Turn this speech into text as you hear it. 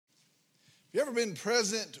You ever been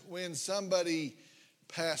present when somebody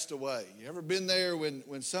passed away? You ever been there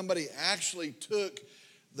when somebody actually took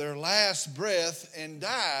their last breath and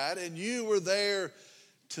died, and you were there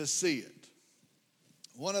to see it?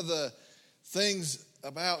 One of the things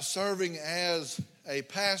about serving as a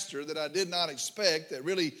pastor that I did not expect, that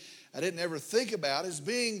really I didn't ever think about, is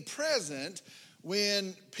being present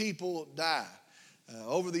when people die.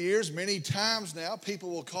 Over the years, many times now, people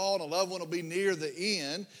will call and a loved one will be near the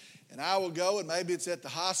end, and I will go, and maybe it's at the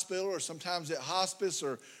hospital or sometimes at hospice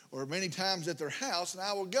or many times at their house, and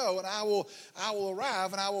I will go and I will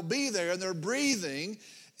arrive and I will be there, and they're breathing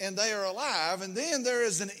and they are alive. And then there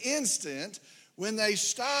is an instant when they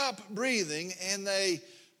stop breathing and they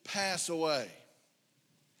pass away.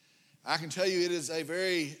 I can tell you it is a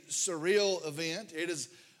very surreal event. It is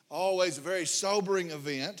always a very sobering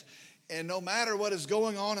event. And no matter what is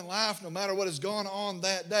going on in life, no matter what has gone on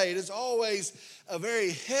that day, it is always a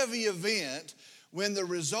very heavy event when the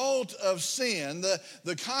result of sin,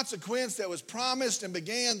 the consequence that was promised and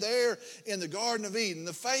began there in the Garden of Eden,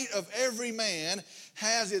 the fate of every man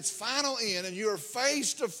has its final end, and you are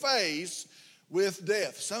face to face with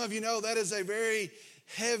death. Some of you know that is a very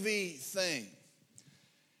heavy thing.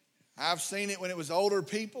 I've seen it when it was older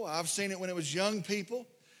people. I've seen it when it was young people.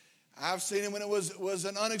 I've seen it when it was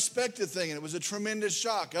an unexpected thing and it was a tremendous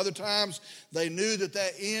shock. Other times they knew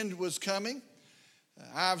that end was coming.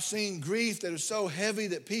 I've seen grief that is so heavy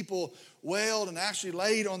that people wailed and actually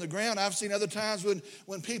laid on the ground. I've seen other times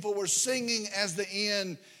when people were singing as the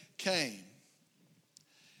end came.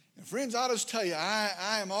 And friends, I'll just tell you,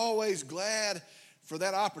 I am always glad for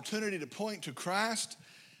that opportunity to point to Christ.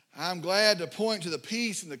 I'm glad to point to the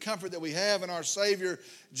peace and the comfort that we have in our Savior,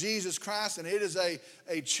 Jesus Christ. And it is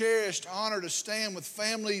a cherished honor to stand with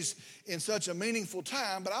families in such a meaningful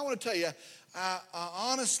time. But I want to tell you, I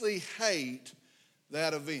honestly hate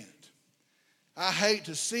that event. I hate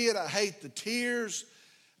to see it. I hate the tears.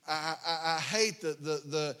 I hate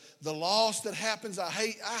the loss that happens. I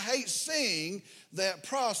hate seeing that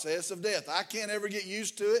process of death. I can't ever get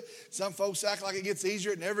used to it. Some folks act like it gets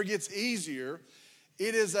easier. It never gets easier.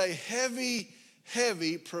 It is a heavy,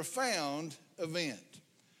 heavy, profound event.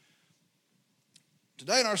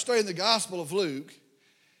 Today in our study in the Gospel of Luke,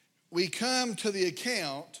 we come to the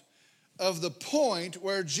account of the point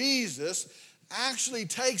where Jesus actually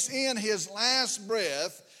takes in his last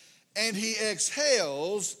breath and he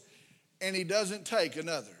exhales and he doesn't take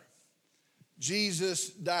another.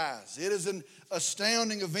 Jesus dies. It is an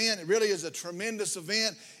astounding event. It really is a tremendous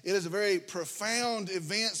event. It is a very profound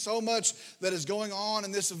event. So much that is going on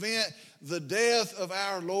in this event. The death of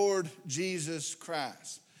our Lord Jesus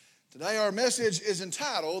Christ. Today our message is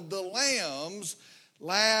entitled, The Lamb's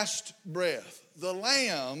Last Breath. The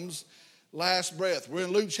Lamb's Last Breath. We're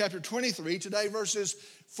in Luke chapter 23, today verses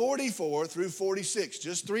 44 through 46.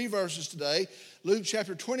 Just 3 verses today. Luke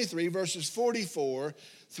chapter 23, verses 44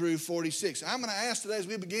 through 46. I'm going to ask today as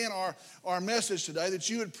we begin our message today that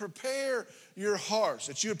you would prepare your hearts,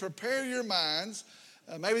 that you would prepare your minds,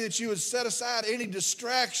 maybe that you would set aside any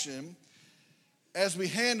distraction as we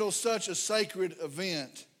handle such a sacred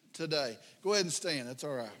event today. Go ahead and stand, that's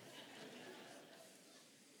all right.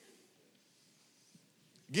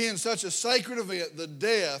 Again, such a sacred event, the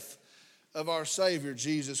death of our Savior,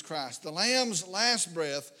 Jesus Christ. The Lamb's last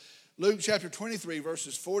breath, Luke chapter 23,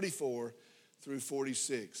 verses 44 through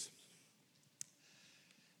 46.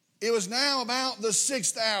 It was now about the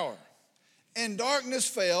 6th hour, and darkness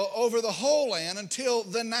fell over the whole land until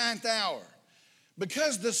the 9th hour,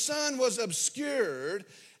 because the sun was obscured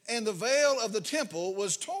and the veil of the temple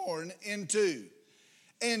was torn in two.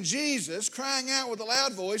 And Jesus, crying out with a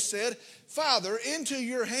loud voice, said, Father, into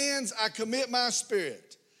your hands I commit my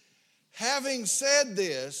spirit. Having said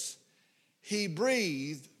this, he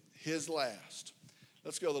breathed his last.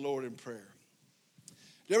 Let's go to the Lord in prayer.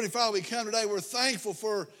 Dear Heavenly Father, we come today, we're thankful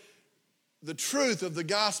for the truth of the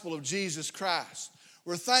gospel of Jesus Christ.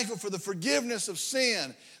 We're thankful for the forgiveness of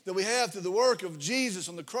sin that we have through the work of Jesus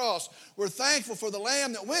on the cross. We're thankful for the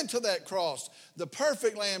Lamb that went to that cross, the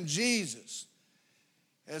perfect Lamb, Jesus.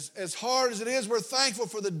 As hard as it is, we're thankful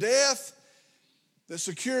for the death that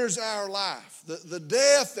secures our life, the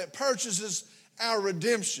death that purchases our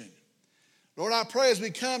redemption. Lord, I pray as we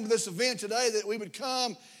come to this event today that we would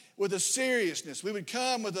come with a seriousness. We would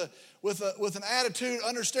come with an attitude,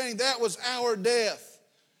 understanding that was our death,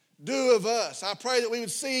 due of us. I pray that we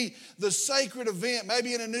would see the sacred event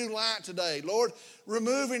maybe in a new light today. Lord,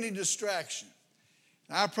 remove any distraction.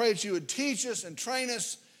 And I pray that you would teach us and train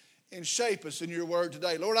us and shape us in your word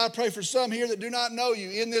today. Lord, I pray for some here that do not know you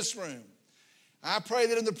in this room. I pray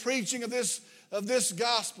that in the preaching of this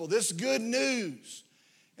gospel, this good news,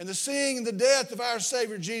 and the seeing and the death of our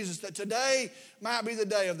Savior Jesus, that today might be the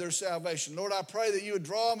day of their salvation. Lord, I pray that you would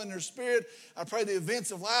draw them in their spirit. I pray the events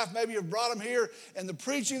of life, maybe you've brought them here, and the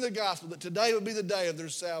preaching of the gospel, that today would be the day of their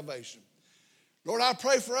salvation. Lord, I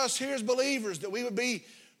pray for us here as believers that we would be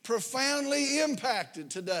profoundly impacted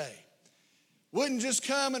today. Wouldn't just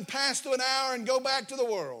come and pass through an hour and go back to the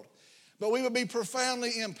world, but we would be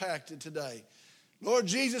profoundly impacted today. Lord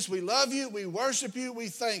Jesus, we love you, we worship you, we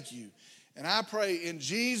thank you. And I pray in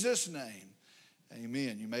Jesus' name,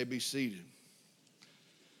 amen. You may be seated.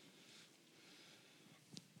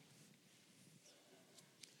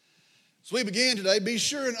 As we begin today, be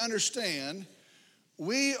sure and understand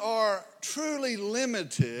we are truly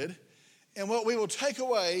limited in what we will take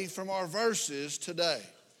away from our verses today.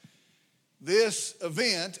 This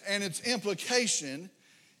event and its implication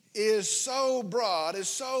is so broad, is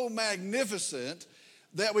so magnificent,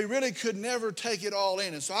 that we really could never take it all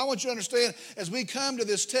in. And so I want you to understand, as we come to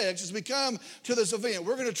this text, as we come to this event,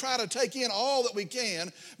 we're going to try to take in all that we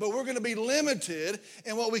can, but we're going to be limited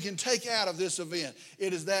in what we can take out of this event.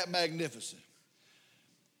 It is that magnificent.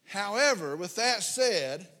 However, with that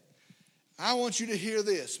said, I want you to hear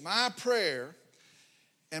this. My prayer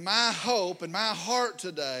and my hope and my heart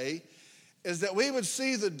today is that we would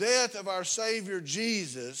see the death of our Savior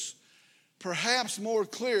Jesus perhaps more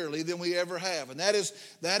clearly than we ever have. And that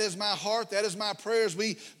is my heart, that is my prayer as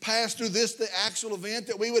we pass through this, the actual event,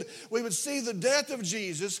 that we would see the death of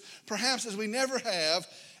Jesus perhaps as we never have,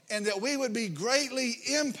 and that we would be greatly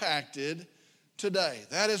impacted today.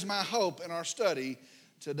 That is my hope in our study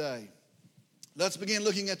today. Let's begin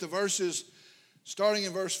looking at the verses starting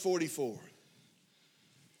in verse 44.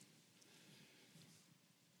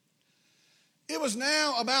 It was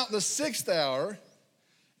now about the 6th hour,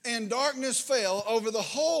 and darkness fell over the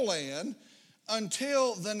whole land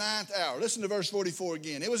until the 9th hour. Listen to verse 44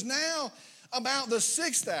 again. It was now about the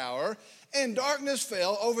 6th hour, and darkness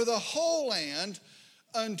fell over the whole land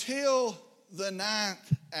until the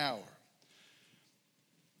 9th hour.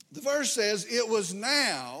 The verse says, it was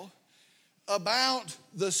now about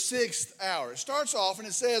the 6th hour. It starts off and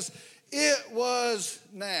it says, it was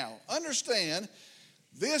now. Understand,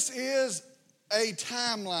 this is a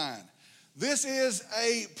timeline. This is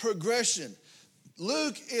a progression.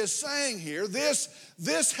 Luke is saying here, this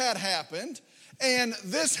had happened, and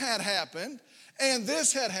this had happened, and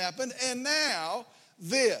this had happened, and now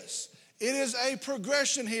this. It is a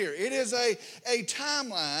progression here. It is a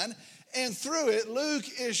timeline, and through it, Luke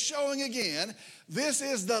is showing again, this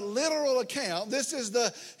is the literal account, this is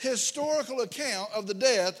the historical account of the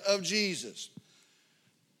death of Jesus.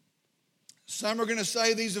 Some are going to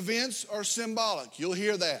say these events are symbolic. You'll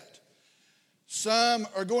hear that. Some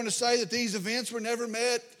are going to say that these events were never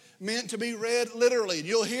meant to be read literally.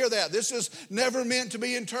 You'll hear that. This is never meant to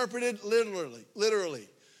be interpreted literally.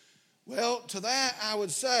 Well, to that I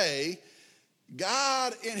would say,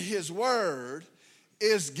 God in His Word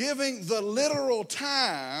is giving the literal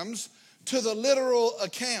times to the literal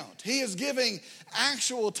account. He is giving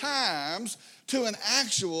actual times to an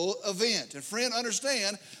actual event. And friend,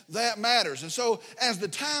 understand that matters. And so as the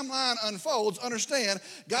timeline unfolds, understand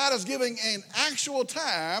God is giving an actual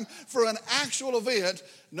time for an actual event.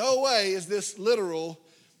 No way is this literal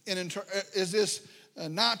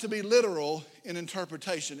not to be literal in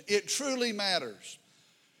interpretation. It truly matters.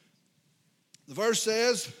 The verse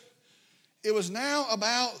says, it was now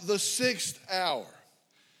about the 6th hour.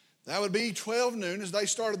 That would be 12 noon as they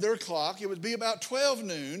started their clock. It would be about 12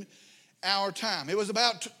 noon our time. It was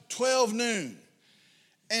about 12 noon.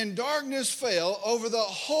 And darkness fell over the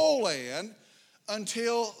whole land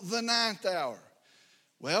until the 9th hour.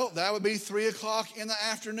 Well, that would be 3 o'clock in the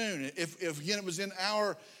afternoon if again it was in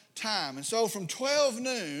our time. And so from 12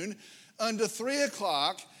 noon unto 3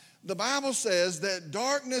 o'clock, the Bible says that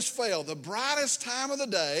darkness fell, the brightest time of the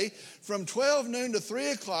day, from 12 noon to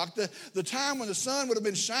 3 o'clock, the time when the sun would have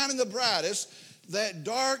been shining the brightest, that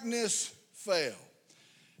darkness fell.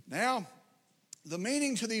 Now, the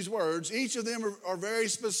meaning to these words, each of them are very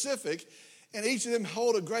specific, and each of them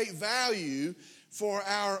hold a great value for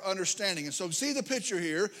our understanding. And so see the picture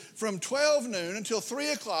here, from 12 noon until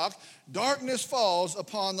 3 o'clock, darkness falls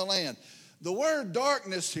upon the land. The word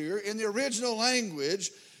darkness here in the original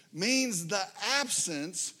language means the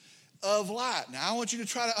absence of light. Now, I want you to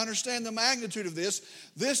try to understand the magnitude of this.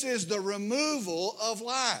 This is the removal of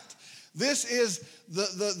light. This is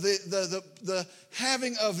the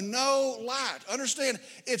having of no light. Understand,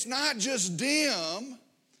 it's not just dim.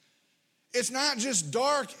 It's not just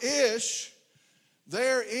dark-ish.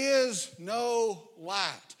 There is no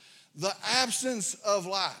light. The absence of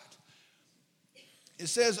light. It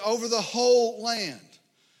says over the whole land.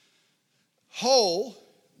 Whole,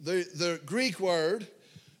 the Greek word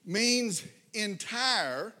means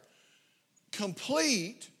entire,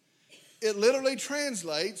 complete. It literally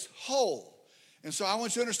translates whole. And so I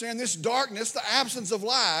want you to understand this darkness, the absence of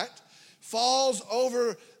light, falls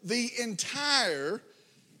over the entire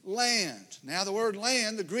land. Now the word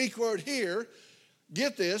land, the Greek word here,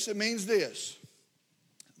 get this, it means this: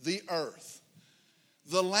 the earth.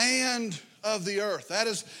 The land of the earth. That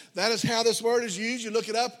is how this word is used. You look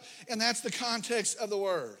it up, and that's the context of the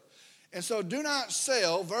word. And so do not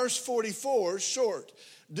sell, verse 44, short.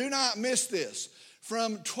 Do not miss this.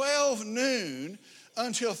 From 12 noon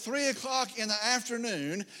until 3 o'clock in the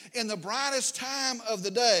afternoon, in the brightest time of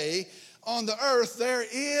the day, on the earth there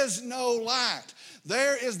is no light.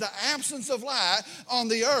 There is the absence of light on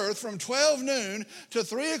the earth from 12 noon to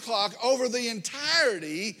 3 o'clock over the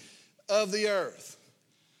entirety of the earth.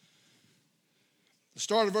 The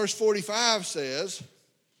start of verse 45 says,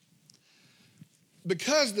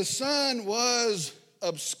 because the sun was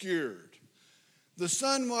obscured. The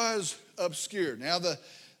sun was obscured. Now the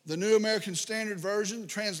New American Standard Version, the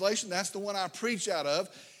translation, that's the one I preach out of.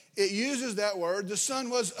 It uses that word, the sun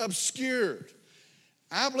was obscured.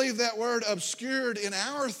 I believe that word obscured in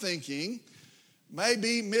our thinking may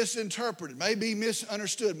be misinterpreted, may be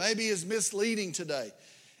misunderstood, maybe is misleading today.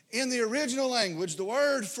 In the original language, the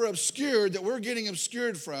word for obscured that we're getting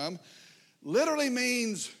obscured from literally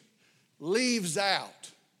means leaves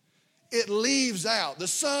out. It leaves out. The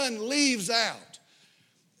sun leaves out.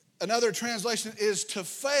 Another translation is to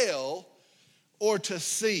fail or to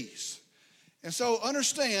cease. And so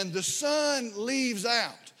understand, the sun leaves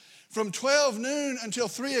out. From 12 noon until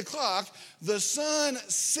 3 o'clock, the sun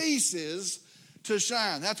ceases to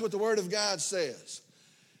shine. That's what the Word of God says.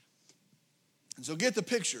 And so get the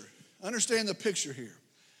picture. Understand the picture here.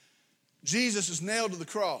 Jesus is nailed to the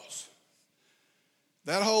cross.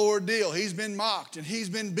 That whole ordeal, he's been mocked and he's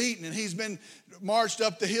been beaten and he's been marched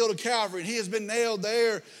up the hill to Calvary and he has been nailed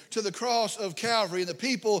there to the cross of Calvary. And the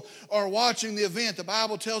people are watching the event. The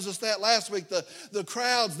Bible tells us that last week. The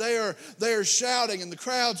crowds, they are shouting and the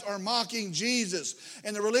crowds are mocking Jesus.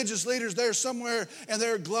 And the religious leaders, they're somewhere and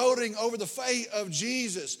they're gloating over the fate of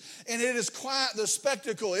Jesus. And it is quite the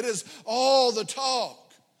spectacle. It is all the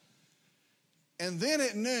talk. And then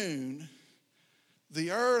at noon, the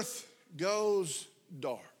earth goes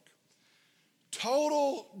dark.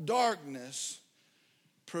 Total darkness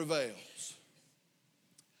prevails.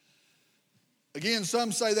 Again,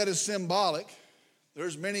 some say that is symbolic.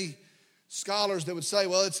 There's many scholars that would say,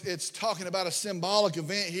 well, it's talking about a symbolic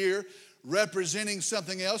event here, representing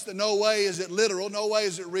something else, that no way is it literal, no way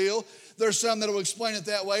is it real. There's some that will explain it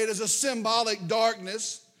that way. It is a symbolic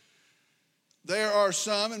darkness. There are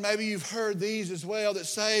some, and maybe you've heard these as well, that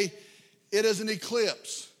say it is an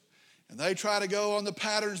eclipse. And they try to go on the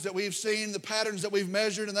patterns that we've seen, the patterns that we've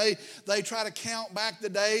measured, and they try to count back the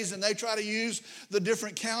days, and they try to use the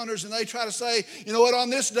different counters, and they try to say, you know what, on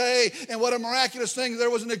this day, and what a miraculous thing, there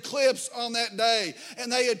was an eclipse on that day.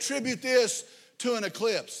 And they attribute this to an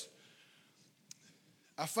eclipse.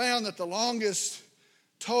 I found that the longest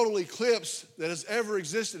total eclipse that has ever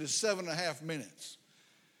existed is 7.5 minutes.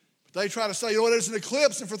 But they try to say, you know what, it's an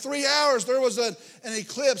eclipse, and for 3 hours there was an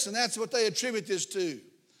eclipse, and that's what they attribute this to.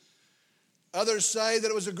 Others say that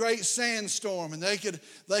it was a great sandstorm, and they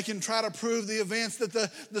can try to prove the events that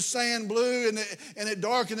the sand blew and it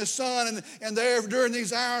darkened the sun, and there during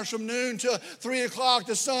these hours from noon till 3 o'clock,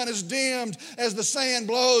 the sun is dimmed as the sand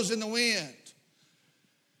blows in the wind.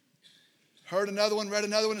 Read another one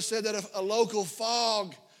that said that a local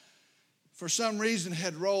fog for some reason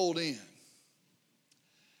had rolled in.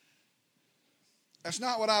 That's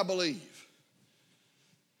not what I believe.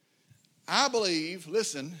 I believe,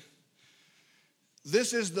 listen,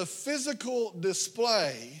 this is the physical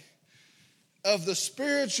display of the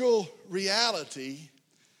spiritual reality,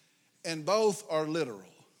 and both are literal.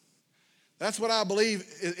 That's what I believe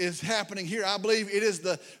is happening here. I believe it is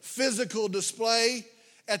the physical display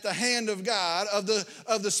at the hand of God of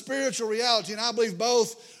the spiritual reality, and I believe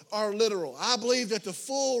both are literal. I believe that the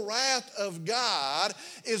full wrath of God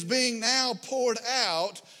is being now poured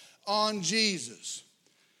out on Jesus.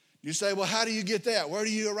 You say, well, how do you get that? Where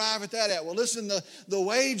do you arrive at that at? Well, listen, the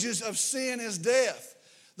wages of sin is death.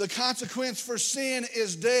 The consequence for sin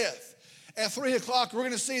is death. At 3 o'clock, we're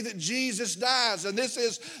going to see that Jesus dies, and this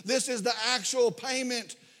is the actual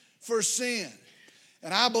payment for sin.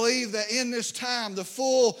 And I believe that in this time, the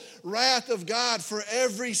full wrath of God for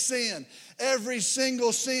every sin, every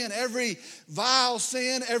single sin, every vile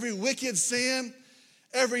sin, every wicked sin,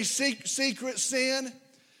 every secret sin,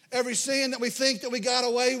 every sin that we think that we got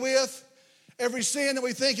away with, every sin that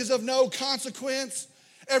we think is of no consequence,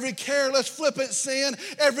 every careless, flippant sin,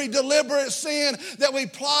 every deliberate sin that we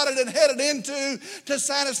plotted and headed into to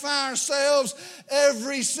satisfy ourselves,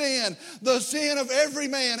 every sin, the sin of every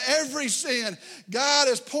man, every sin, God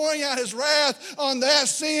is pouring out His wrath on that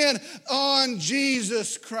sin on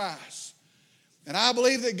Jesus Christ. And I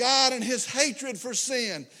believe that God, in His hatred for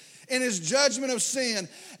sin, in His judgment of sin,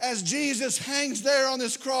 as Jesus hangs there on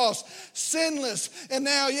this cross, sinless, and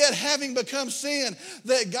now yet having become sin,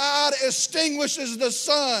 that God extinguishes the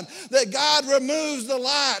sun, that God removes the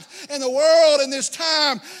light, and the world in this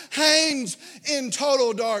time hangs in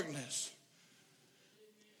total darkness.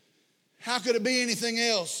 How could it be anything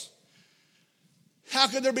else? How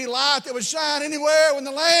could there be light that would shine anywhere when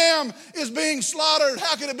the Lamb is being slaughtered?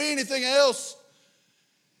 How could it be anything else?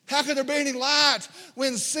 How could there be any light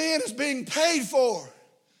when sin is being paid for?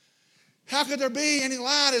 How could there be any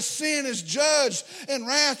light as sin is judged and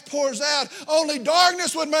wrath pours out? Only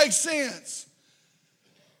darkness would make sense.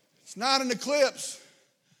 It's not an eclipse.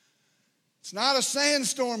 It's not a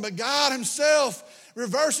sandstorm, but God Himself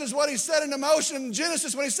reverses what He said into motion in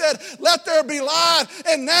Genesis when He said, "Let there be light,"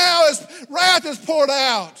 and now as wrath is poured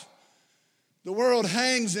out, the world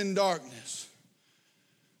hangs in darkness.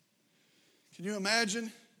 Can you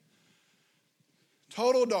imagine?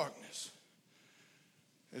 Total darkness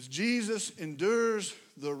as Jesus endures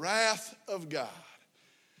the wrath of God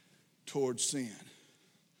towards sin.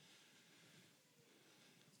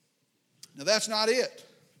 Now that's not it.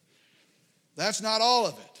 That's not all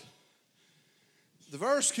of it. The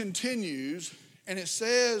verse continues and it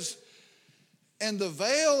says, "And the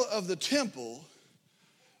veil of the temple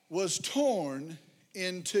was torn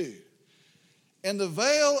in two." And the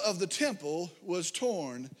veil of the temple was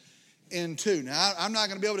torn in two. Now, I'm not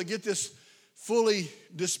going to be able to get this fully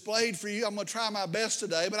displayed for you. I'm going to try my best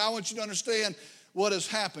today, but I want you to understand what has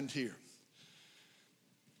happened here.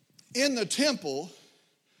 In the temple,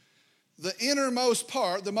 the innermost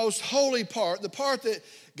part, the most holy part, the part that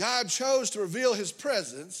God chose to reveal His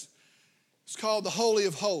presence, is called the Holy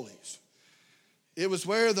of Holies. It was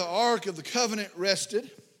where the Ark of the Covenant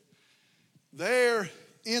rested. There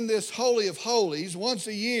in this Holy of Holies, once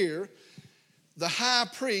a year, the high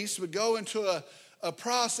priest would go into a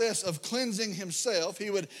process of cleansing himself. He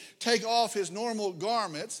would take off his normal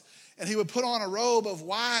garments and he would put on a robe of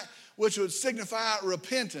white, which would signify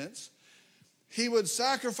repentance. He would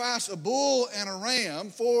sacrifice a bull and a ram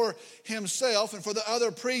for himself and for the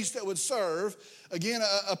other priests that would serve. Again,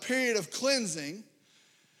 a period of cleansing.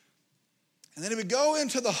 And then he would go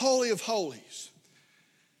into the Holy of Holies.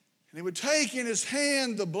 And he would take in his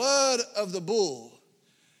hand the blood of the bull.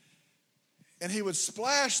 And he would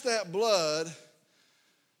splash that blood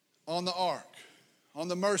on the ark, on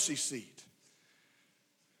the mercy seat,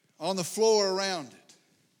 on the floor around it.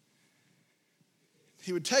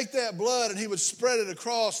 He would take that blood and he would spread it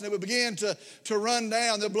across, and it would begin to run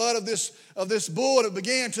down. The blood of this bull, and it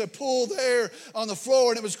began to pool there on the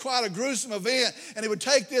floor, and it was quite a gruesome event. And he would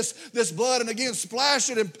take this blood and again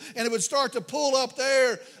splash it, and it would start to pool up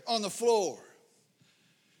there on the floor.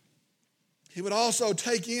 He would also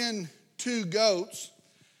take in 2 goats,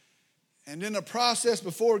 and in a process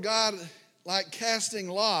before God, like casting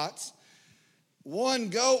lots, one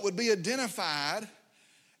goat would be identified,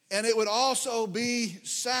 and it would also be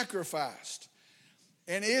sacrificed.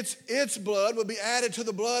 And its blood would be added to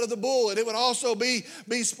the blood of the bull, and it would also be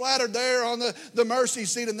splattered there on the mercy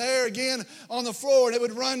seat, and there again on the floor, and it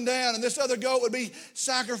would run down, and this other goat would be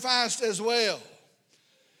sacrificed as well.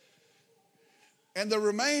 And the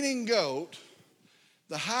remaining goat,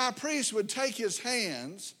 the high priest would take his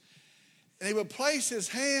hands and he would place his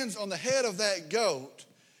hands on the head of that goat,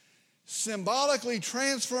 symbolically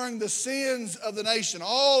transferring the sins of the nation.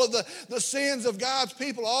 All of the sins of God's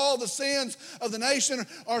people, all the sins of the nation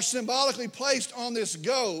are symbolically placed on this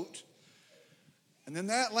goat. And then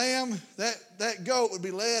that lamb, that goat would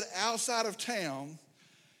be led outside of town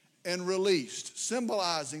and released,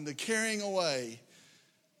 symbolizing the carrying away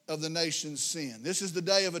of the nation's sin. This is the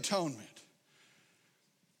Day of Atonement.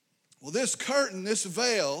 Well, this curtain, this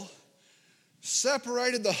veil,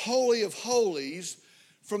 separated the Holy of Holies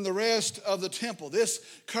from the rest of the temple. This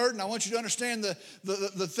curtain, I want you to understand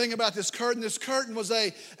the thing about this curtain. This curtain was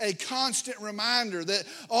a constant reminder that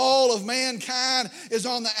all of mankind is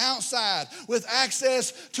on the outside with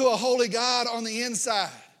access to a holy God on the inside.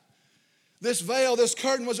 This veil, this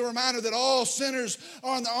curtain was a reminder that all sinners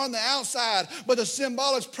are on the outside, but the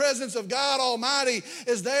symbolic presence of God Almighty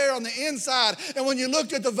is there on the inside. And when you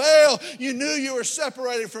looked at the veil, you knew you were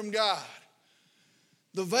separated from God.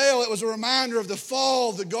 The veil, it was a reminder of the fall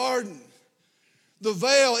of the garden. The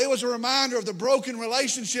veil, it was a reminder of the broken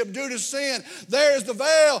relationship due to sin. There is the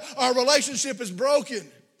veil. Our relationship is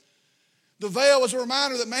broken. The veil was a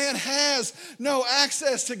reminder that man has no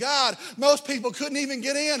access to God. Most people couldn't even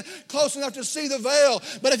get in close enough to see the veil.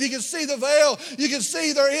 But if you can see the veil, you can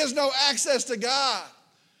see there is no access to God.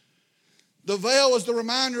 The veil was the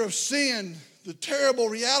reminder of sin, the terrible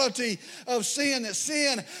reality of sin, that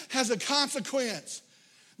sin has a consequence,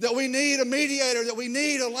 that we need a mediator, that we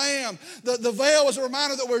need a lamb. The veil was a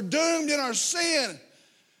reminder that we're doomed in our sin.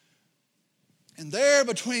 And there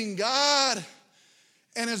between God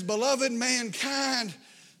and his beloved mankind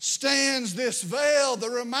stands this veil, the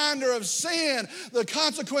reminder of sin, the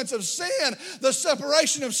consequence of sin, the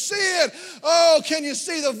separation of sin. Oh, can you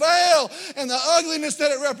see the veil and the ugliness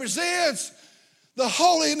that it represents? The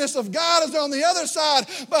holiness of God is on the other side,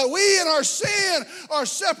 but we in our sin are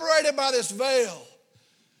separated by this veil.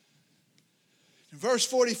 Verse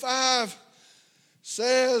 45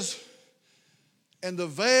 says, and the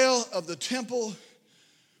veil of the temple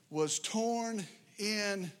was torn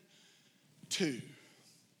in two.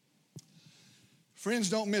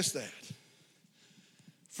 Friends, don't miss that.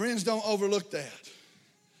 Friends, don't overlook that.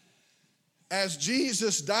 As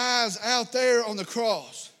Jesus dies out there on the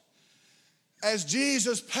cross, as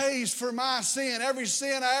Jesus pays for my sin, every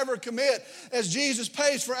sin I ever commit, as Jesus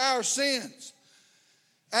pays for our sins,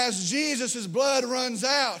 as Jesus' blood runs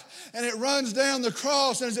out and it runs down the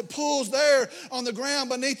cross, and as it pools there on the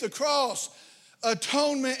ground beneath the cross,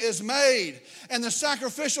 atonement is made, and the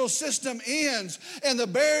sacrificial system ends, and the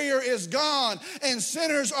barrier is gone, and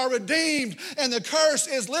sinners are redeemed, and the curse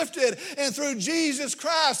is lifted, and through Jesus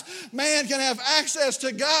Christ, man can have access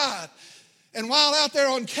to God. And while out there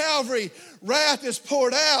on Calvary, wrath is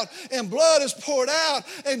poured out, and blood is poured out,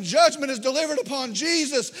 and judgment is delivered upon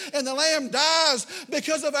Jesus, and the Lamb dies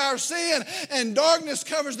because of our sin, and darkness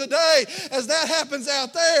covers the day. As that happens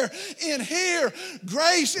out there, in here,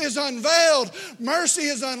 grace is unveiled, mercy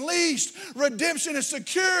is unleashed, redemption is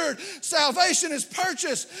secured, salvation is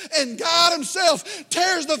purchased, and God himself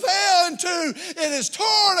tears the veil in two. It is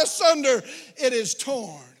torn asunder. It is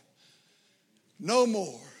torn. No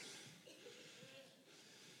more.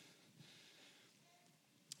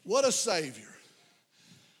 What a Savior.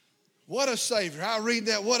 What a Savior. I read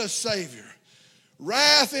that, what a Savior.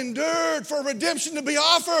 Wrath endured for redemption to be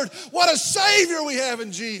offered. What a Savior we have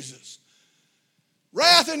in Jesus.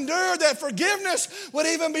 Wrath endured that forgiveness would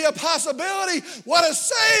even be a possibility. What a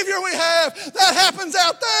Savior we have. That happens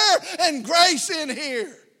out there, and grace in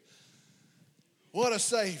here. What a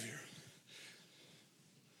Savior.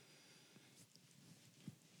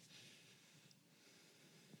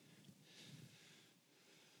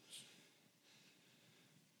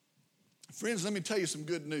 Friends, let me tell you some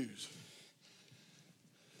good news.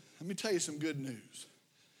 Let me tell you some good news.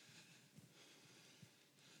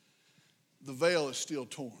 The veil is still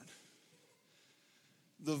torn.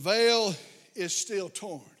 The veil is still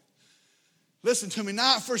torn. Listen to me,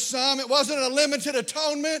 not for some. It wasn't a limited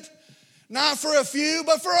atonement. Not for a few,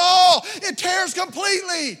 but for all. It tears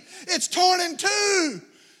completely. It's torn in two.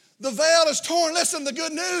 The veil is torn. Listen, the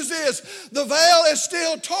good news is the veil is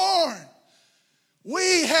still torn.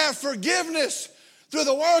 We have forgiveness through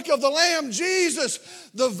the work of the Lamb Jesus.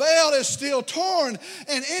 The veil is still torn,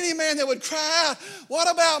 and any man that would cry out, what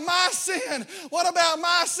about my sin? What about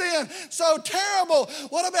my sin? So terrible.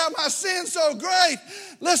 What about my sin so great?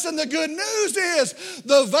 Listen, the good news is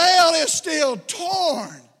the veil is still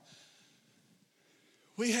torn.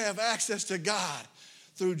 We have access to God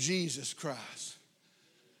through Jesus Christ.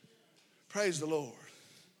 Praise the Lord.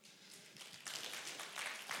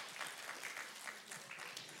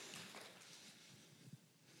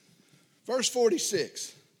 Verse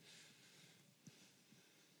 46.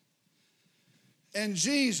 And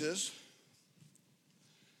Jesus,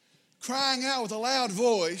 crying out with a loud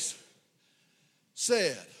voice,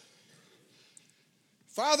 said,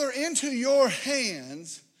 Father, into your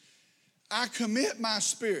hands I commit my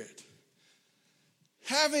spirit.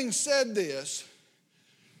 Having said this,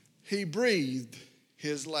 he breathed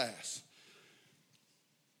his last.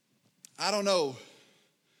 I don't know,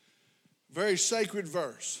 very sacred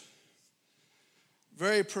verse.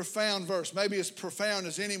 Very profound verse. Maybe as profound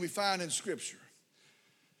as any we find in Scripture.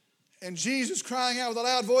 And Jesus, crying out with a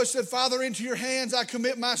loud voice, said, Father, into your hands I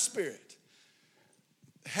commit my spirit.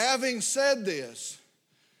 Having said this,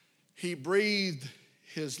 he breathed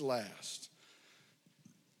his last.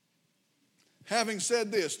 Having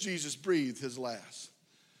said this, Jesus breathed his last.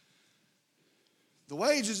 The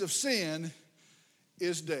wages of sin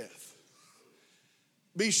is death.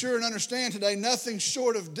 Be sure and understand today, nothing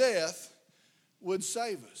short of death would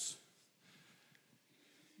save us.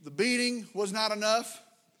 The beating was not enough.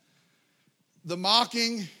 The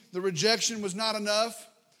mocking, the rejection was not enough.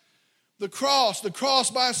 The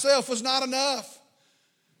cross by itself was not enough.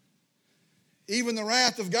 Even the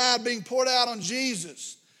wrath of God being poured out on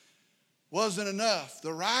Jesus wasn't enough.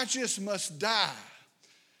 The righteous must die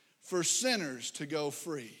for sinners to go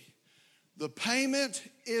free. The payment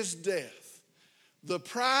is death. The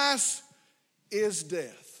price is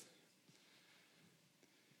death.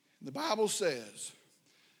 The Bible says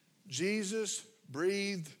Jesus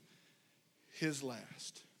breathed his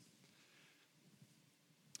last.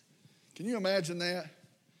 Can you imagine that?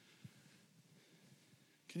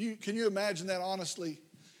 Can you imagine that honestly?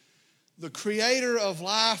 The creator of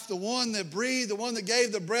life, the one that breathed, the one that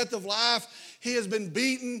gave the breath of life, he has been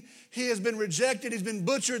beaten, he has been rejected, he's been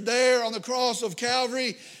butchered there on the cross of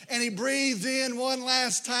Calvary, and he breathes in one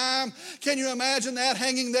last time. Can you imagine that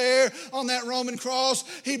hanging there on that Roman cross?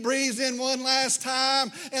 He breathes in one last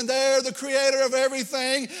time, and there the creator of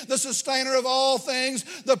everything, the sustainer of all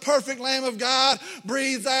things, the perfect Lamb of God,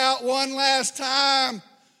 breathes out one last time.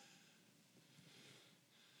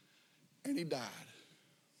 And he died.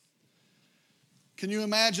 Can you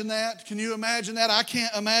imagine that? Can you imagine that? I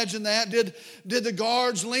can't imagine that. Did the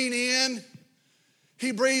guards lean in?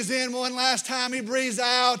 He breathes in one last time. He breathes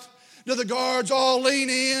out. Do the guards all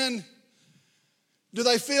lean in? Do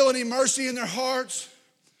they feel any mercy in their hearts?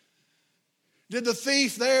 Did the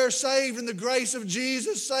thief there, saved in the grace of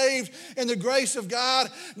Jesus, saved in the grace of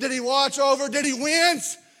God, did he watch over? Did he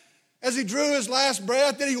wince as he drew his last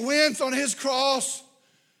breath? Did he wince on his cross?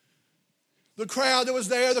 The crowd that was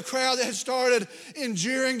there, the crowd that had started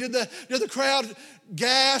enduring, did the crowd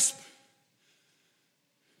gasp?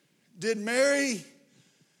 Did Mary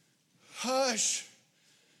hush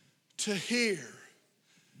to hear?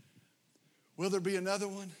 Will there be another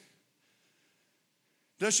one?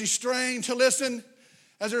 Does she strain to listen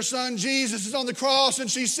as her son Jesus is on the cross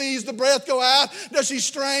and she sees the breath go out? Does she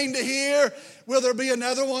strain to hear? Will there be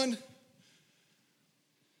another one?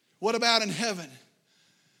 What about in heaven?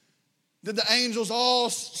 Did the angels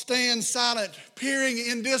all stand silent, peering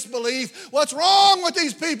in disbelief? What's wrong with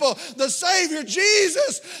these people? The Savior,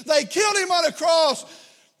 Jesus, they killed him on a cross.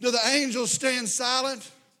 Do the angels stand silent?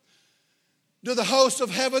 Do the hosts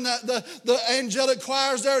of heaven, the angelic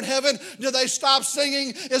choirs there in heaven, do they stop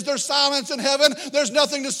singing? Is there silence in heaven? There's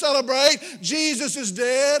nothing to celebrate. Jesus is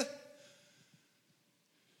dead.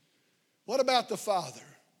 What about the Father?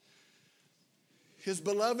 His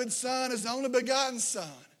beloved Son, his only begotten Son.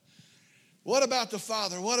 What about the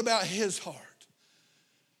Father? What about his heart?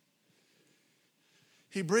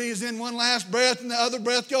 He breathes in one last breath and the other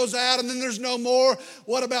breath goes out and then there's no more.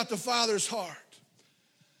 What about the Father's heart?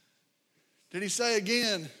 Did he say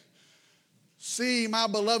again, see my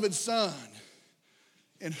beloved Son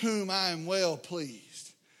in whom I am well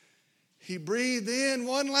pleased? He breathed in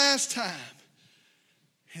one last time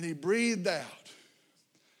and he breathed out.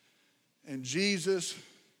 And Jesus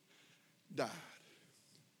died.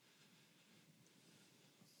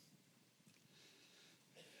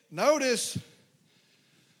 Notice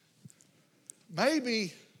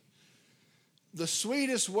maybe the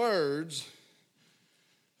sweetest words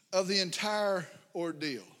of the entire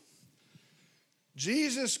ordeal.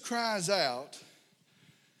 Jesus cries out,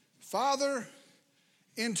 Father,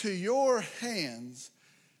 into your hands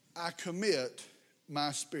I commit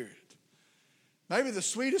my spirit. Maybe the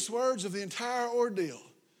sweetest words of the entire ordeal.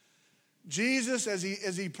 Jesus, as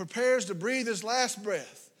he prepares to breathe his last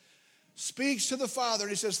breath, speaks to the Father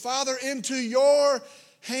and he says, Father, into your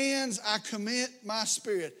hands I commit my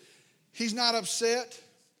spirit. He's not upset.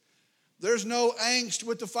 There's no angst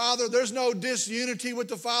with the Father. There's no disunity with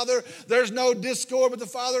the Father. There's no discord with the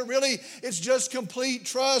Father. Really, it's just complete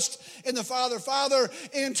trust in the Father. Father,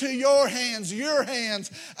 into your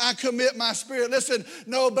hands, I commit my spirit. Listen,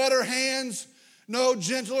 no better hands, no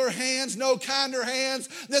gentler hands, no kinder hands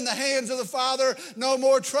than the hands of the Father. No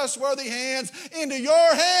more trustworthy hands. Into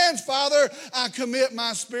your hands, Father, I commit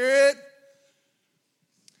my spirit.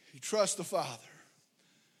 He trusts the Father.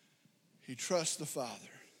 He trusts the Father.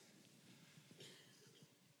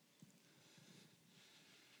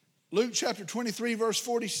 Luke chapter 23, verse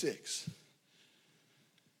 46.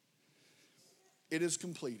 It is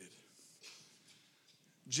completed.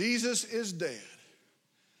 Jesus is dead.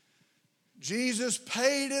 Jesus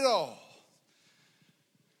paid it all.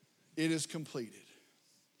 It is completed.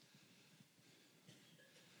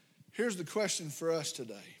 Here's the question for us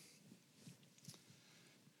today.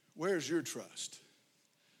 Where's your trust?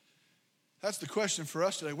 That's the question for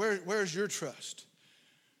us today. Where's your trust?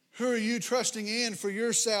 Who are you trusting in for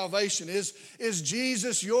your salvation? Is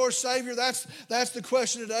Jesus your Savior? That's the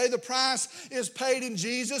question today. The price is paid in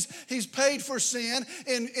Jesus. He's paid for sin.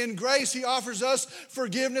 In grace, He offers us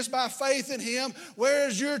forgiveness by faith in Him. Where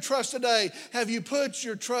is your trust today? Have you put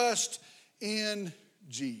your trust in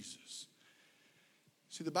Jesus?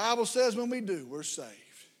 See, the Bible says when we do, we're saved.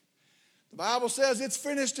 The Bible says it's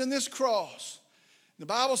finished in this cross. The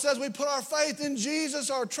Bible says we put our faith in Jesus,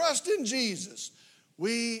 our trust in Jesus.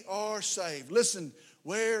 We are saved. Listen,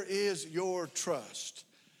 where is your trust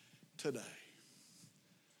today?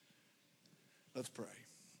 Let's pray.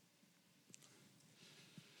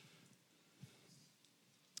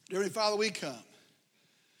 Dear Heavenly Father, we come.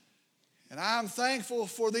 And I'm thankful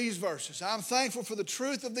for these verses. I'm thankful for the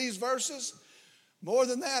truth of these verses. More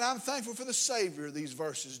than that, I'm thankful for the Savior of these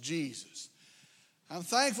verses, Jesus. I'm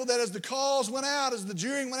thankful that as the calls went out, as the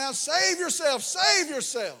jeering went out, save yourself, save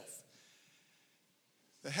yourself.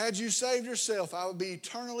 That had you saved yourself, I would be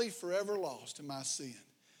eternally forever lost in my sin.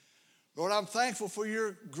 Lord, I'm thankful for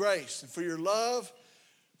your grace and for your love,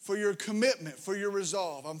 for your commitment, for your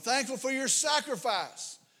resolve. I'm thankful for your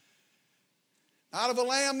sacrifice. Not of a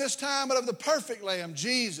lamb this time, but of the perfect lamb,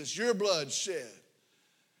 Jesus, your blood shed.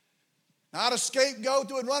 Not a scapegoat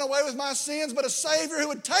that would run away with my sins, but a Savior who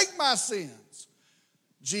would take my sins,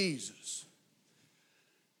 Jesus.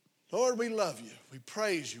 Lord, we love you. We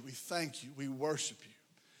praise you. We thank you. We worship you.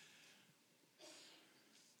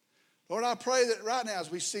 Lord, I pray that right now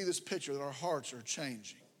as we see this picture that our hearts are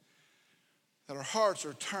changing, that our hearts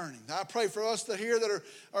are turning. I pray for us that here that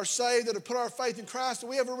are saved, that have put our faith in Christ, that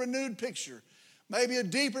we have a renewed picture, maybe a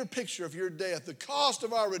deeper picture of your death, the cost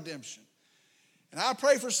of our redemption. And I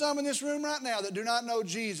pray for some in this room right now that do not know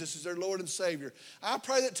Jesus as their Lord and Savior. I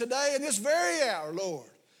pray that today, in this very hour, Lord,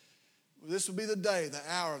 this will be the day, the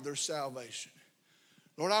hour of their salvation.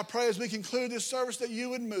 Lord, I pray as we conclude this service that you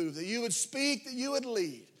would move, that you would speak, that you would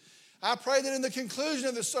lead. I pray that in the conclusion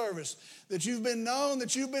of the service that you've been known,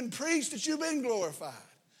 that you've been preached, that you've been glorified.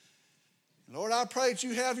 Lord, I pray that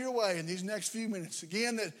you have your way in these next few minutes.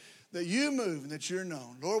 Again, that you move and that you're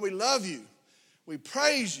known. Lord, we love you. We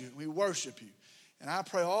praise you. We worship you. And I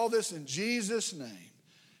pray all this in Jesus' name.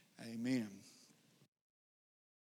 Amen.